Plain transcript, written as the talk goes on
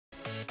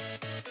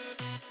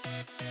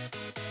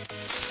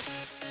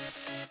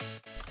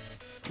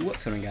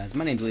What's going on, guys?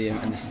 My name's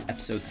Liam and this is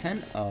episode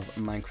 10 of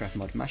Minecraft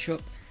Mod Mashup.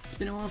 It's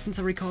been a while since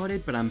I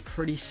recorded, but I'm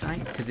pretty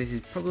psyched because this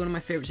is probably one of my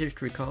favourite series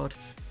to record.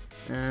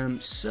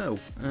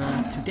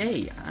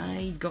 Today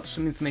I got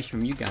some information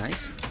from you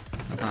guys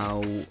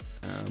about,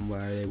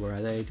 where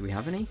are they? Do we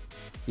have any?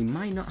 We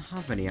might not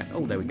have any.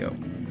 Oh, there we go.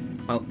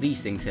 About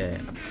these things here.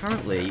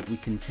 Apparently we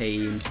can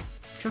tame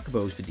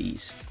chocobos with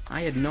these.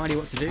 I had no idea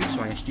what to do,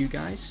 so I asked you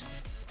guys.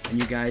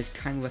 And you guys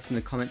kind of left in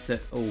the comments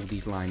that, oh,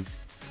 these lines.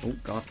 Oh,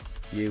 God,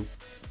 you.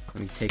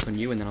 Let me take on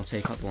you, and then I'll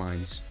take out the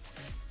lines.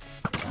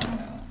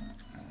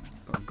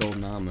 Got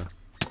golden armor,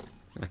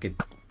 like a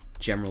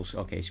general's.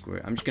 Okay, screw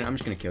it. I'm just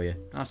gonna kill you.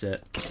 That's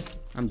it.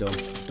 I'm done.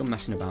 Done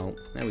messing about.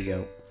 There we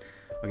go.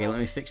 Okay, let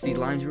me fix these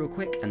lines real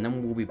quick, and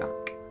then we'll be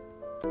back.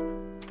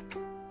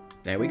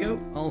 There we go.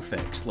 All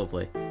fixed.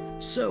 Lovely.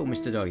 So,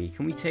 Mr. Doggy,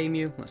 can we tame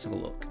you? Let's have a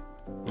look.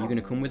 Are you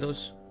gonna come with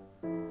us?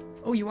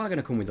 Oh, you are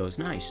gonna come with us.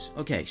 Nice.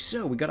 Okay,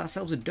 so we got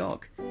ourselves a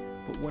dog.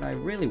 But what I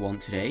really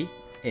want today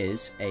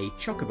is a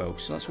chocobo,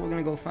 so that's what we're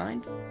going to go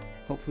find.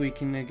 Hopefully we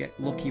can get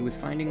lucky with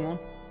finding one.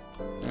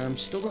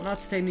 Still don't know how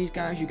to tame these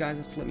guys. You guys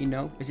have to let me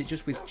know. Is it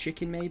just with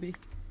chicken, maybe?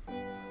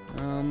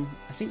 I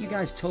think you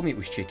guys told me it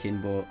was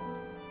chicken, but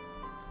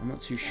I'm not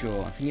too sure.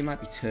 I think it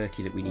might be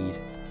turkey that we need.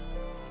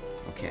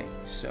 Okay,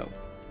 so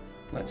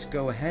let's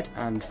go ahead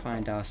and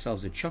find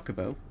ourselves a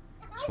chocobo.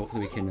 So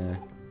hopefully we can I'm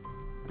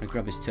going to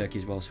grab this turkey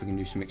as well so we can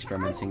do some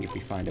experimenting if we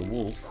find a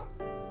wolf.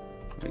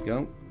 There we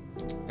go.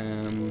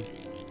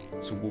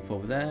 There's a wolf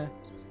over there.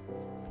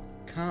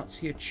 Can't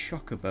see a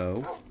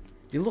chocobo.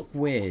 They look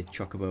weird,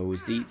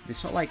 chocobos. They're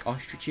sort of like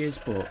ostriches,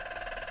 but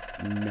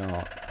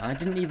not. I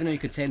didn't even know you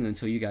could tame them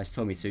until you guys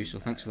told me to, so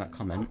thanks for that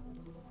comment.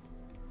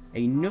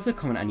 Another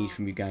comment I need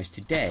from you guys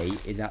today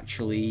is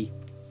actually...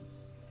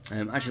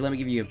 actually, let me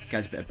give you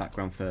guys a bit of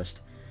background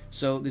first.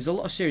 So, there's a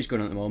lot of series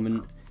going on at the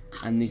moment,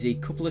 and there's a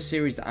couple of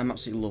series that I'm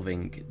absolutely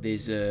loving.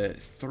 There's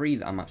 3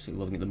 that I'm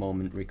absolutely loving at the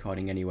moment,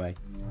 recording anyway.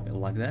 A bit of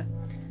lag there.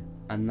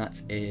 And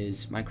that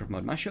is Minecraft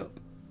Mod Mashup,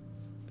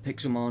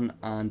 Pixelmon,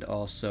 and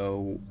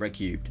also Red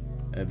Cubed,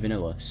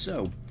 Vanilla.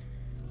 So,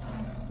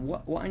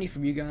 what I need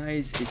from you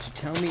guys is to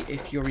tell me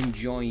if you're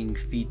enjoying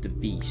Feed the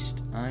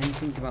Beast. I'm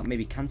thinking about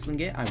maybe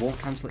cancelling it. I won't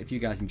cancel it if you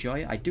guys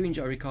enjoy it. I do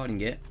enjoy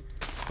recording it,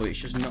 but it's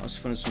just not as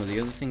fun as some of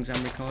the other things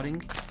I'm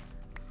recording.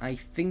 I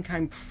think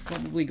I'm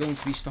probably going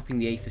to be stopping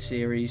the Aether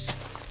series,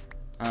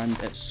 and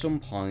at some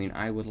point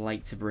I would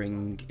like to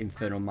bring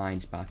Infernal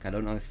Mines back. I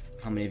don't know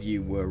how many of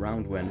you were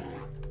around when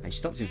I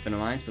stopped Infernal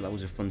Mines, but that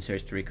was a fun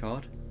series to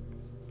record.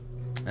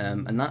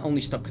 And that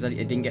only stopped because I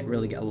didn't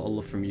really get a lot of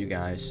love from you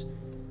guys.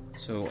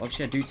 So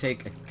obviously I do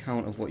take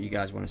account of what you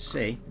guys want to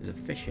see. There's a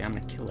fish here, I'm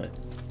going to kill it.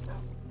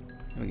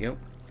 There we go.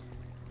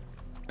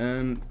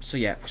 So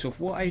yeah, so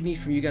what I need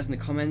from you guys in the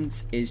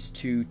comments is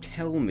to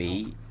tell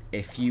me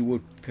if you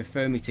would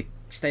prefer me to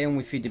stay on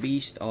with Feed the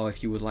Beast, or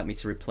if you would like me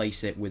to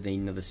replace it with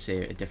another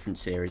a different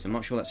series. I'm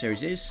not sure what that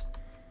series is,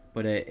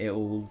 but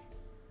it'll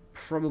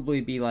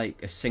probably be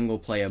like a single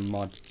player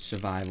mod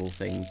survival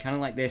thing, kind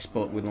of like this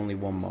but with only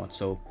one mod,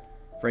 so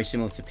very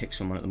similar to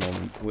Pixelmon at the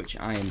moment, which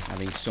I am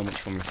having so much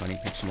fun recording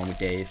Pixelmon with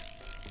Dave.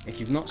 If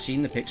you've not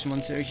seen the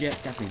Pixelmon series yet,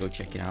 definitely go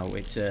check it out.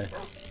 It's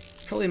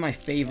probably my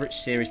favourite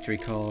series to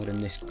record,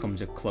 and this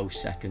comes a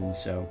close second,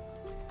 so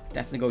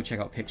definitely go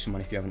check out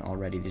Pixelmon if you haven't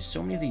already. There's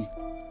so many of these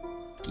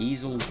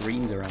Giesel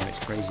greens around, it's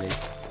crazy.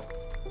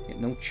 Get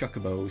no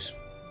chocobos.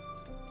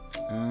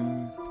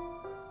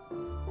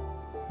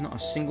 Not a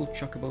single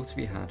chocobo to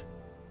be had.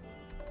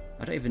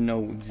 I don't even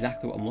know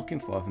exactly what I'm looking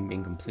for, if I'm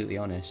being completely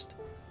honest.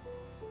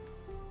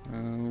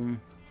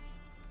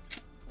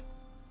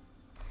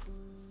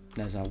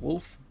 There's our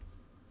wolf.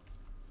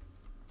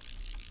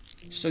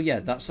 So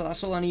yeah, that's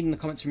all I need in the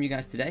comments from you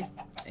guys today.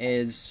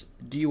 Is,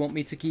 do you want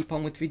me to keep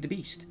on with Feed the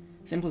Beast?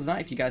 Simple as that.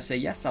 If you guys say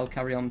yes, I'll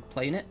carry on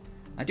playing it.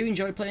 I do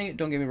enjoy playing it,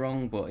 don't get me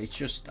wrong, but it's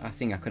just, I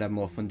think I could have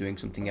more fun doing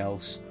something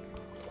else.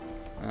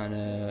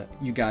 And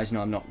you guys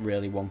know I'm not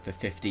really one for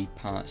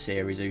 50-part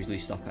series. I usually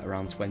stop at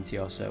around 20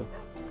 or so.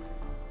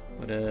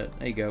 But there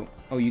you go.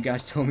 Oh, you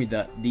guys told me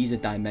that these are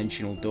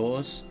dimensional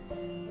doors,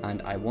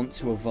 and I want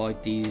to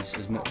avoid these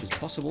as much as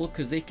possible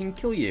because they can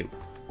kill you,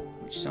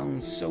 which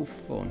sounds so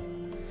fun.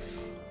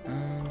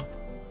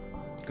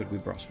 Good, we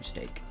brought some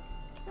steak.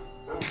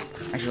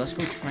 Actually, let's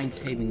go try and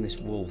taming this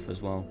wolf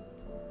as well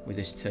with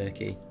this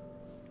turkey.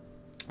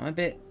 I'm a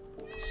bit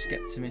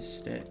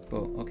skeptimistic,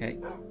 but okay.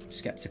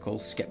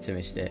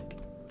 Skeptimistic.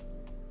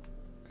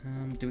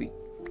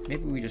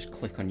 Maybe we just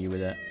click on you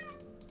with it.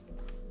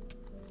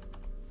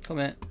 Come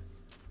here.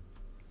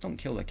 Don't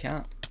kill the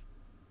cat.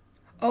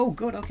 Oh,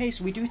 good. Okay,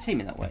 so we do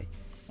tame it that way.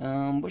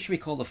 What should we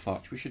call the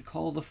fox? We should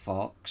call the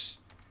fox...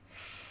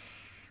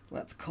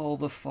 Let's call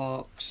the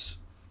fox...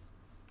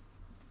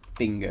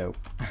 Bingo.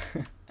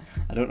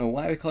 I don't know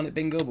why we're calling it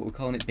Bingo, but we're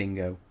calling it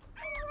Bingo.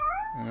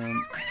 We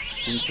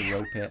need to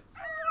rope it.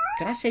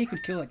 Can I say you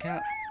could kill that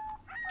cat?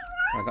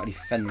 Oh, I've got to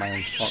defend my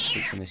own fox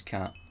from this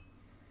cat.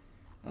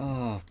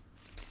 Oh,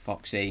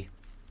 Foxy.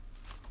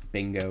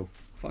 Bingo.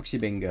 Foxy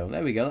Bingo.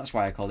 There we go. That's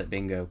why I called it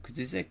Bingo. Because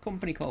there's a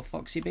company called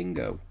Foxy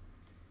Bingo.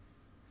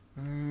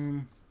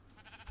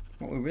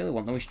 What we really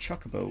want though is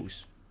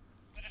chocobos.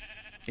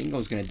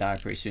 Bingo's gonna die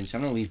pretty soon, so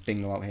I'm gonna leave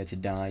Bingo out here to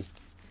die.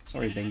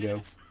 Sorry,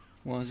 Bingo.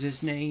 What's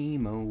his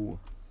name? Oh.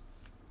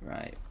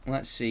 Right.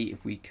 Let's see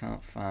if we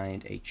can't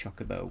find a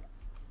chocobo.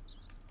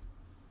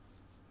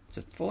 It's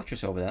a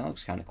fortress over there. That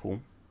looks kind of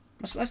cool.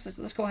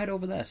 Let's go ahead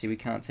over there. See, we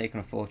can't take on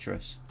a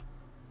fortress.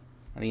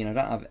 I mean, I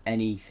don't have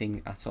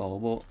anything at all,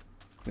 but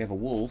we have a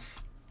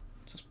wolf.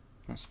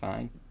 That's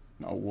fine.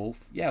 Not a wolf.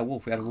 Yeah, a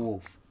wolf. We have a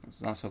wolf.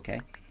 That's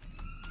okay.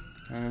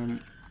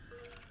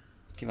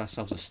 Give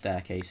ourselves a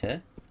staircase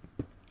here.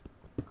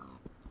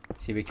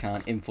 See if we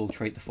can't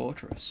infiltrate the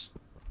fortress.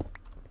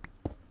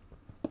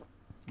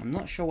 I'm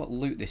not sure what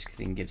loot this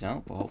thing gives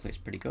out, but hopefully it's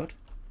pretty good.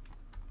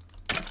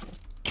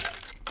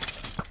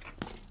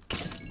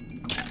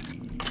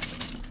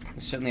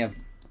 We certainly have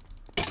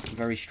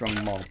very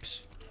strong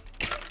mobs.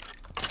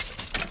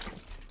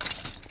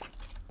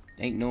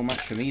 Ain't no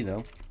match for me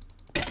though.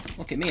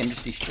 Look at me, I'm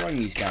just destroying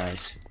these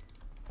guys.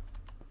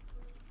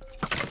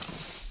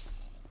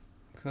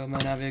 Come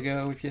and have a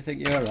go if you think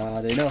you're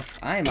hard enough.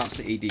 I am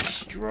absolutely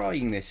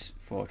destroying this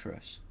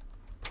fortress.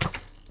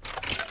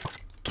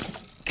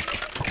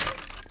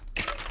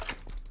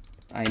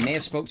 I may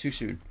have spoke too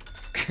soon.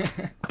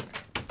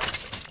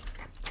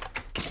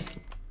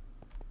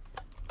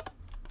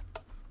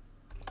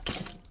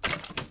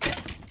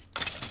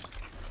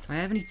 I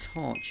have any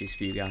torches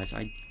for you guys?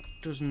 I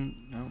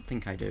don't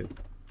think I do.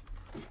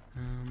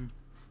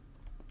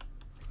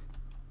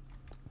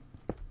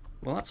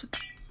 Well, that's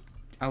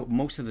out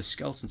most of the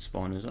skeleton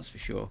spawners, that's for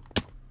sure.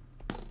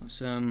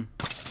 Let's, now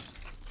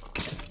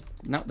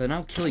they're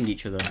now killing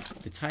each other.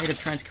 They're tired of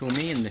trying to kill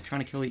me, and they're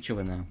trying to kill each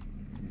other now.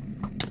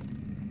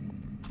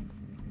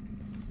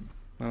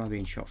 Where am I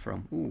being shot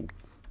from? Ooh,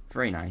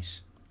 very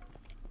nice.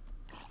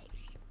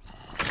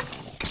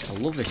 I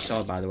love this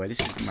sword, by the way. This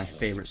is my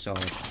favourite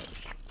sword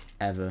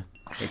ever.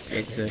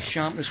 It's a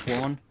sharpness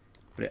 1,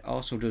 but it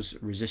also does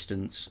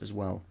resistance as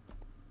well.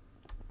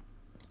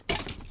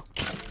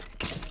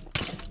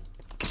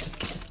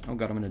 Oh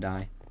god, I'm gonna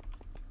die.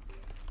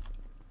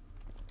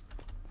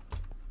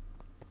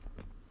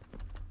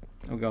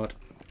 Oh god.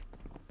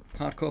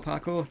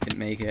 Parkour. Didn't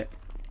make it.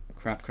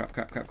 Crap.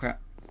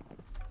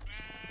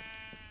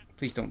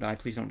 Please don't die,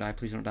 please don't die,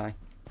 please don't die.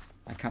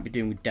 I can't be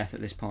dealing with death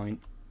at this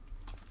point.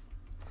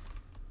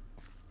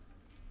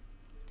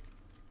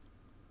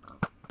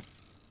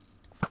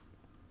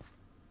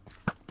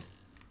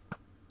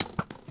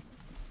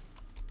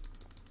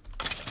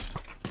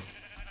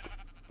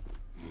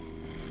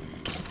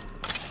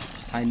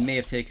 I may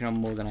have taken on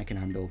more than I can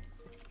handle.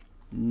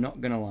 Not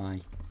gonna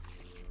lie.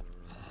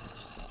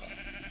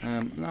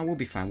 No, we'll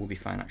be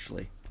fine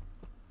actually.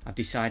 I've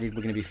decided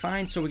we're gonna be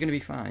fine, so we're gonna be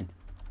fine.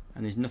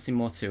 And there's nothing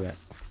more to it.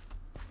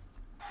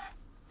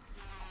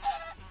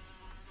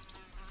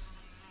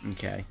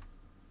 Okay.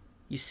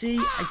 You see,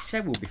 I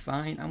said we'll be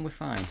fine, and we're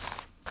fine.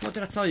 What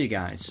did I tell you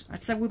guys? I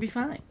said we'll be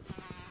fine.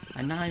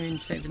 And now I'm in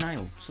state of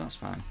denial, so that's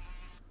fine.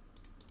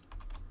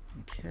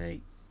 Okay.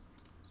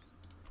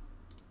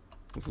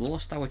 We've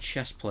lost our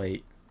chest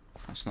plate.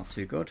 That's not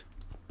too good.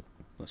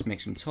 Let's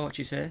make some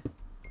torches here.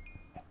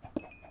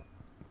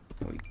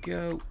 There we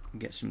go.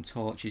 Get some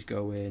torches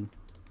going.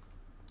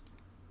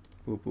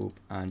 Boop boop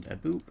and a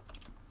boop.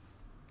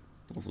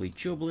 Lovely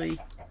jubbly.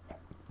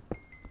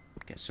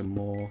 Get some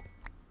more.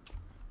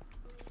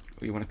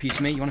 Oh, you want a piece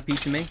of me? You want a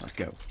piece of me? Let's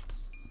go.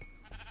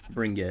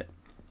 Bring it.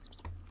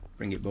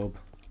 Bring it, bub.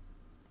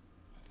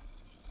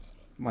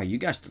 Wow, you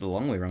guys did a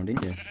long way around,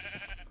 didn't you?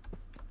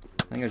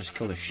 I think I just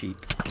killed a sheep.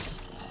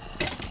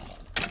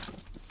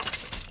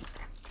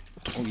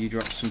 Oh, you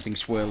dropped something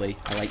swirly.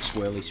 I like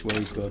swirly.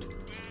 Swirly's good.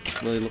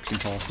 Swirly looks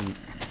important.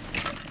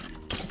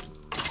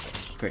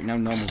 Great, now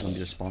normal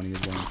zombies are spawning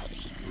as well.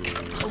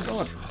 Oh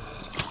god!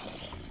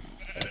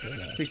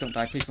 Please don't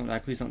die, please don't die,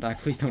 please don't die,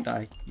 please don't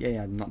die.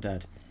 Yeah, I'm not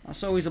dead.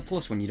 That's always a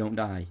plus when you don't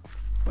die.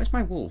 Where's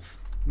my wolf?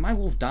 Did my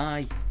wolf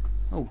die?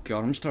 Oh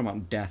god, I'm just talking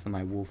about death and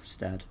my wolf's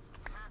dead.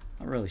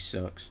 That really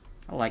sucks.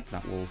 I like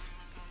that wolf.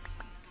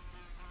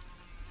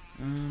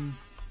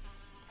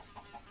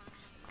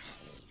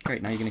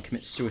 Great, now you're going to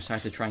commit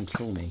suicide to try and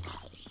kill me.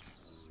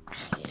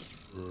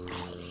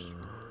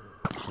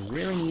 I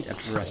really need a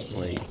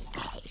breastplate.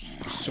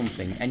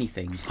 Something,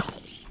 anything.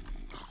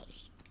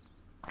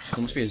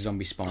 There must be a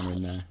zombie spawner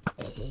in there.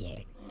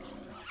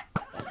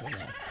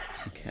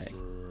 Okay.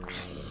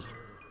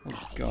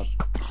 Oh god.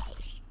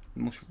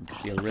 There must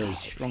be a really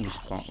strong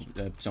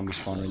zombie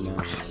spawner in there.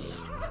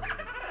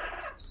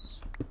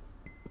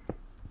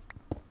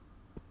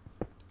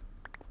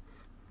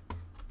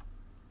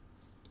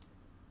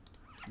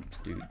 Let's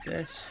do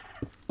this.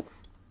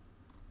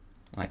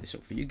 Light this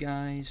up for you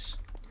guys.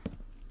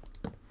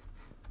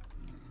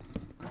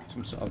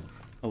 Some sort of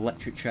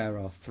electric chair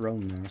or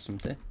throne there or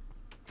something.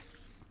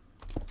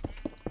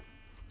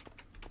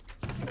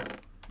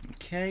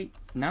 Okay,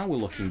 now we're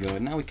looking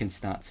good. Now we can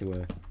start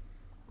to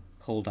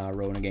hold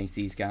our own against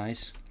these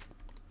guys.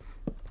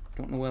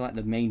 Don't know where like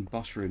the main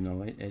boss room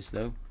though is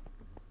though.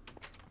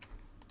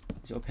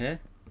 Is it up here?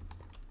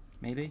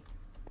 Maybe?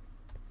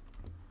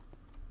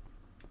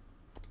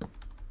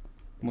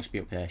 Must be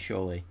up here,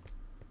 surely.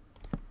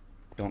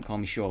 Don't call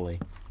me surely.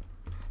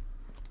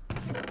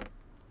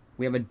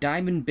 We have a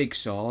diamond big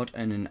sword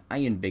and an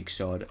iron big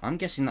sword. I'm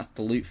guessing that's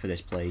the loot for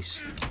this place.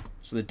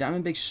 So the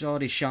diamond big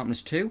sword is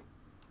sharpness 2,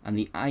 and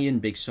the iron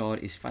big sword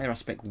is fire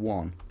aspect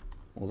 1.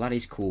 Well, that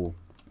is cool.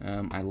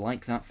 I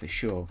like that for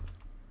sure.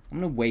 I'm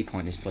going to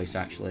waypoint this place,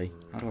 actually.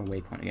 How do I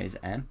waypoint again? Is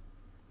it M?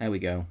 There we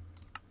go.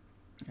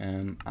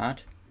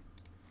 Add.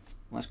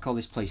 Let's call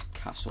this place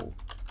Castle.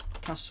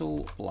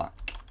 Castle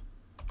Black.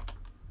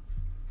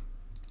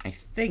 I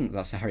think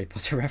that's a Harry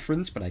Potter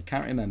reference, but I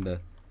can't remember.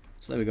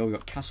 So there we go, we've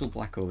got Castle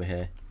Black over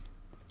here.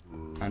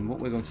 And what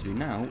we're going to do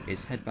now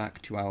is head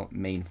back to our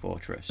main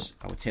fortress,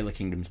 our Taylor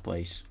Kingdom's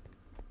place.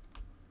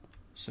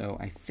 So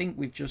I think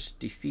we've just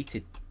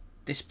defeated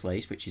this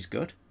place, which is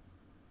good.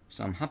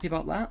 So I'm happy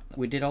about that.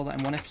 We did all that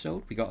in one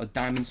episode. We got a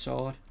diamond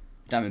sword,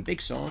 a diamond big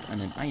sword,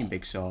 and an iron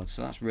big sword.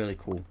 So that's really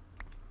cool.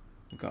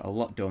 We've got a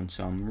lot done,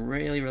 so I'm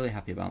really, really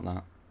happy about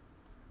that.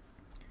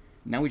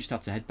 Now we just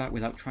have to head back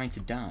without trying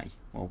to die.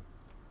 Well,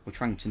 we're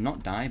trying to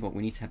not die, but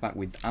we need to head back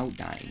without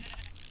dying.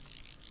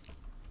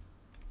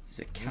 There's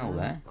a cow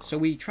there. So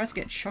we tried to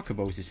get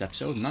chocobos this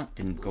episode, and that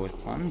didn't go as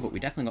planned, but we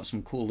definitely got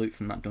some cool loot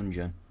from that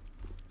dungeon.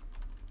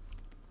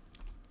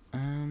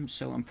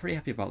 So I'm pretty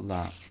happy about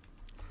that.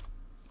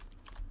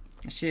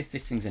 Let's see if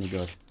this thing's any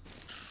good.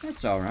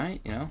 It's alright,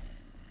 you know.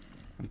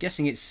 I'm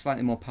guessing it's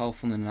slightly more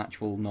powerful than an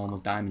actual normal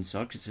diamond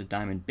sword, because it's a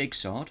diamond big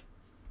sword.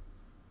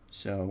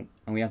 So,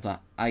 and we have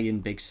that iron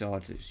big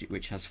sword,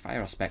 which has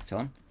fire aspect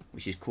on,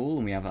 which is cool,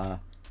 and we have our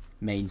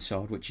main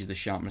sword, which is the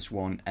sharpness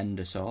 1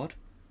 ender sword.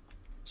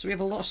 So we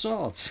have a lot of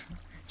swords.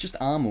 Just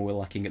armour we're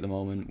lacking at the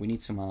moment. We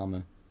need some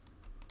armour.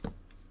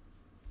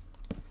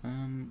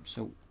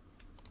 So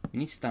we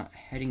need to start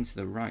heading to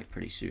the right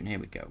pretty soon. Here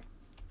we go.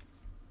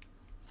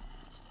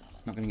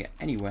 Not going to get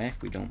anywhere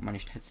if we don't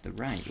manage to head to the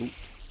right. Ooh.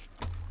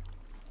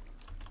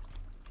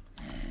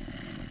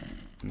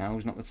 Now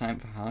is not the time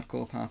for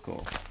hardcore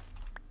parkour.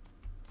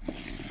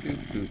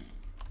 Boop, boop.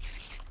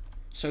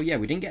 So yeah,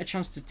 we didn't get a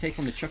chance to take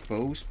on the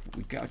chocobos, but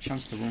we got a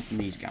chance to run from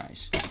these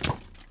guys.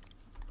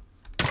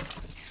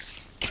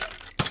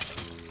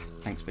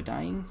 Thanks for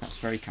dying, that's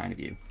very kind of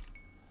you.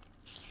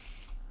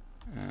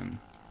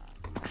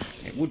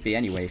 It would be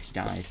anyway if you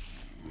died.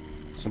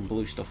 Some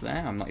blue stuff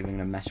there, I'm not even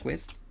going to mess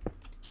with.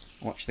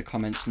 Watch the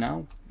comments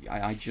now.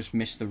 I just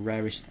missed the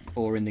rarest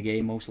ore in the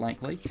game, most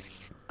likely.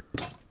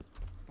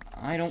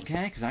 I don't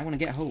care, because I want to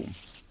get home.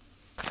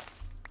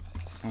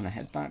 I want to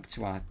head back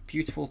to our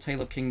beautiful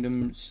Taylor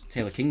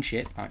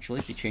Kingship,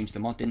 actually. They changed the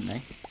mod, didn't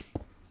they?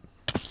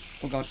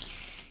 Oh god.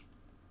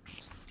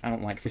 I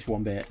don't like this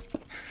one bit.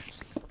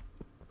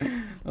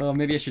 Oh,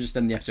 maybe I should just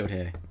end the episode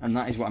here. And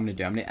that is what I'm going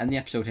to do. I'm going to end the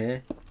episode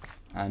here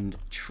and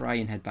try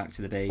and head back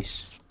to the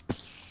base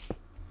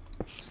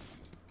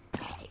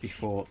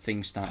before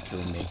things start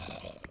killing me.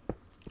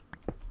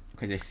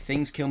 Because if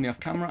things kill me off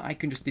camera, I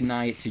can just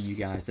deny it to you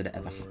guys that it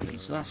ever happened.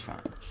 So that's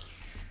fine.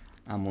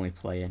 I'm only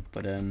playing.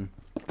 But I am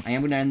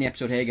going to end the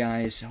episode here,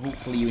 guys.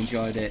 Hopefully you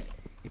enjoyed it.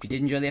 If you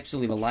did enjoy the episode,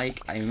 leave a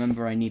like. I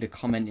remember I need a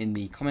comment in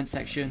the comment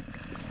section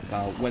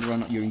about whether or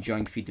not you're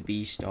enjoying Feed the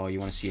Beast or you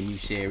want to see a new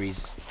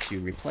series to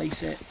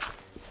replace it.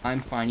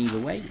 I'm fine either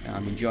way.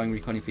 I'm enjoying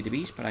recording Feed the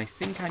Beast, but I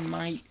think I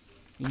might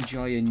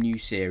enjoy a new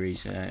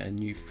series, a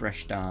new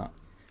fresh start,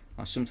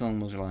 or something along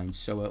those lines.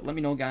 So let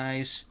me know,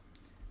 guys.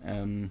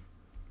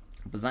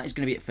 But that is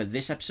going to be it for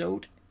this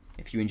episode.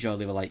 If you enjoyed,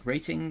 leave a like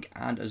rating.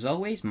 And as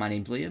always, my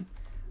name's Liam,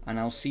 and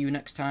I'll see you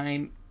next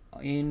time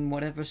in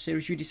whatever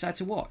series you decide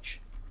to watch.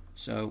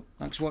 So,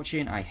 thanks for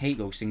watching. I hate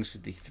those things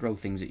because they throw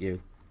things at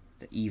you.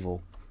 They're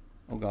evil.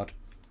 Oh god.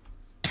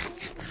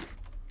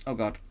 Oh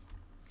god.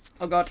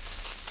 Oh god.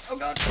 Oh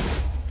god.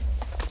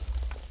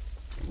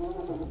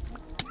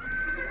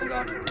 Oh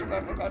god. Oh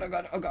god. Oh god. Oh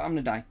god. Oh god. I'm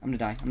gonna die. I'm gonna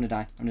die. I'm gonna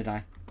die. I'm gonna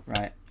die.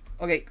 Right.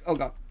 Okay. Oh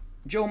god.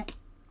 Jump.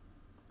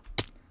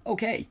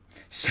 Okay.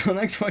 So,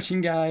 thanks for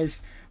watching,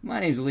 guys. My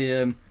name's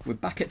Liam. We're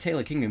back at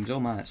Taylor Kingdoms. Oh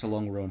man, it's a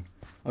long run.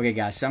 Okay,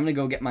 guys. So I'm gonna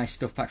go get my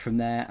stuff back from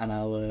there, and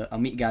I'll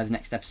meet you guys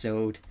next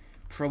episode.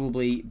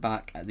 Probably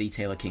back at the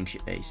Taylor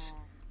Kingship base.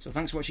 So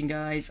thanks for watching,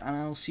 guys, and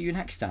I'll see you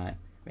next time.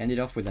 We ended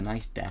off with a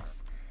nice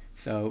death.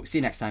 So see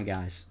you next time,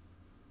 guys.